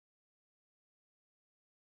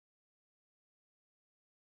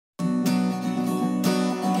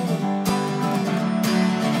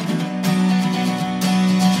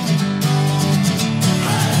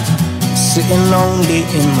Sitting lonely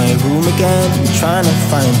in my room again, trying to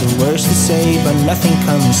find the words to say, but nothing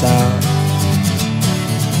comes out.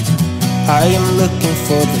 I am looking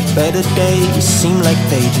for the better days, seem like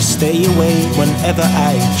they just stay away whenever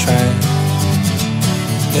I try.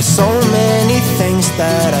 There's so many things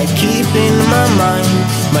that I keep in my mind.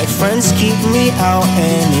 My friends keep me out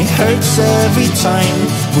and it hurts every time.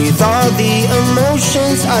 With all the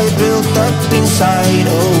emotions I built up inside,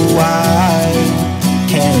 oh why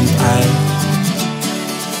can't I?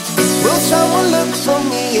 Will someone look for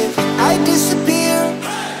me if I disappear?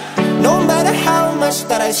 No matter how much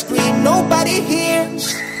that I scream, nobody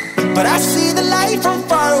hears. But I see the light from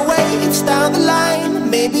far away, it's down the line.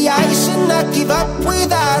 Maybe I should not give up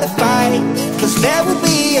without a fight, 'cause there will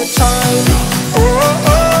be a time. Oh,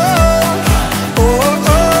 oh, oh,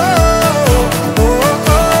 oh, oh, oh,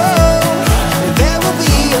 oh. There will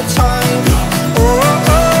be a time. Oh,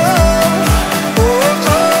 oh, oh, oh,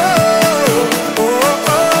 oh,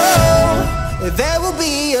 oh, oh. There will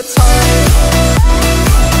be a time.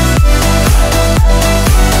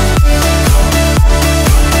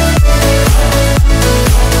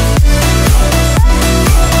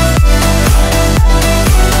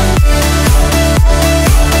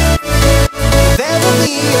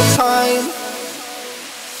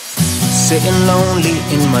 Sitting lonely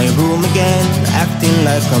in my room again, acting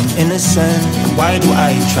like I'm innocent. Why do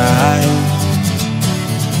I try?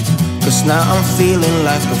 'Cause now I'm feeling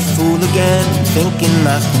like a fool again, thinking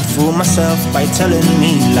I can fool myself by telling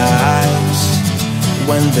me lies.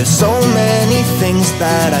 When there's so many things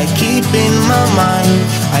that I keep in my mind,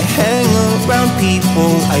 I hang around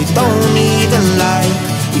people I don't even like.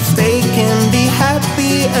 If they can be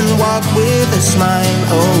happy and walk with a smile,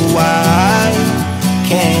 oh why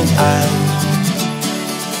can't I?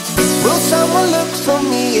 Will someone look for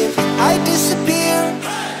me if I disappear?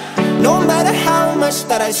 No matter how much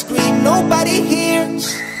that I scream, nobody hears.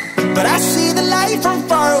 But I see the light from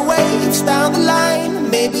far away, it's down the line.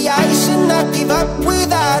 Maybe I should not give up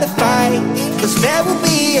without a fight, 'cause there will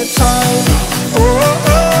be a time. Oh,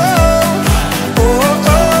 oh, oh,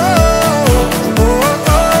 oh, oh, oh,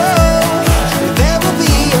 oh. There will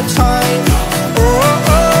be a time. Oh,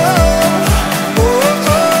 oh, oh,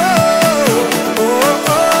 oh, oh,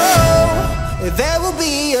 oh. There will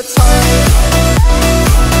be a time.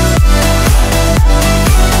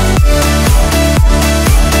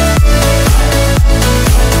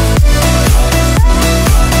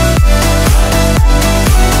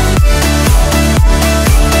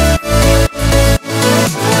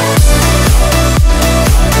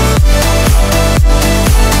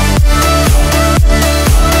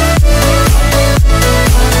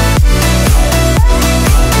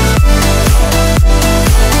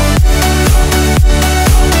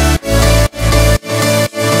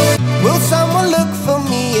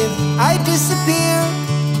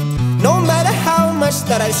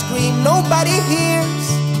 That I scream, nobody hears.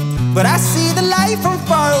 But I see the light from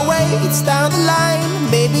far away, it's down the line.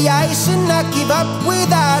 Maybe I should not give up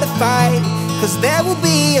without a fight, 'cause there will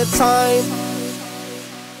be a time.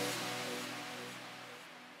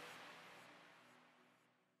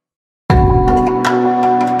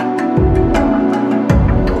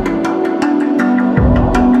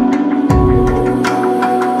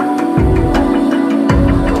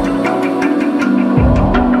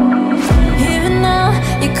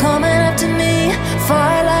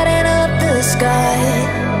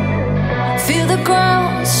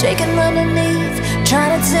 Shaking underneath,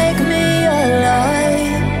 trying to take me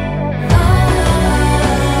alive.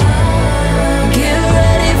 Get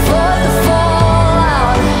ready for the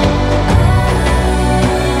fallout.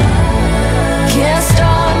 Can't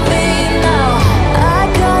stop me now. I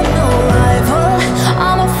got no rival.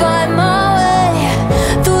 I'ma fight my way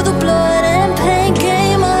through the blood and pain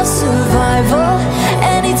game of survival.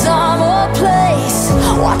 Any time or place,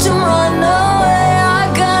 watch 'em run away. I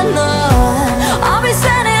got none. I'll be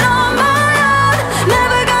standing on my own,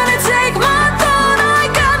 never gonna take my throne.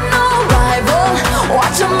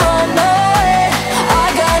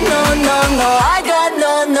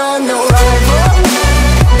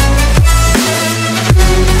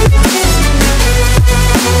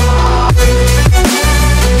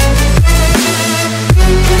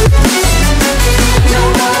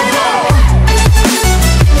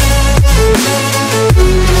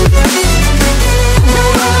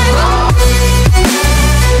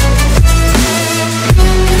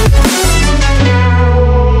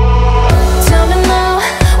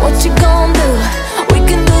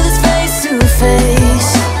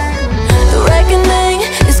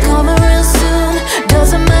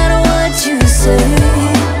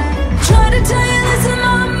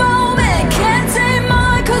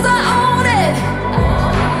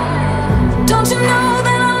 don't you know?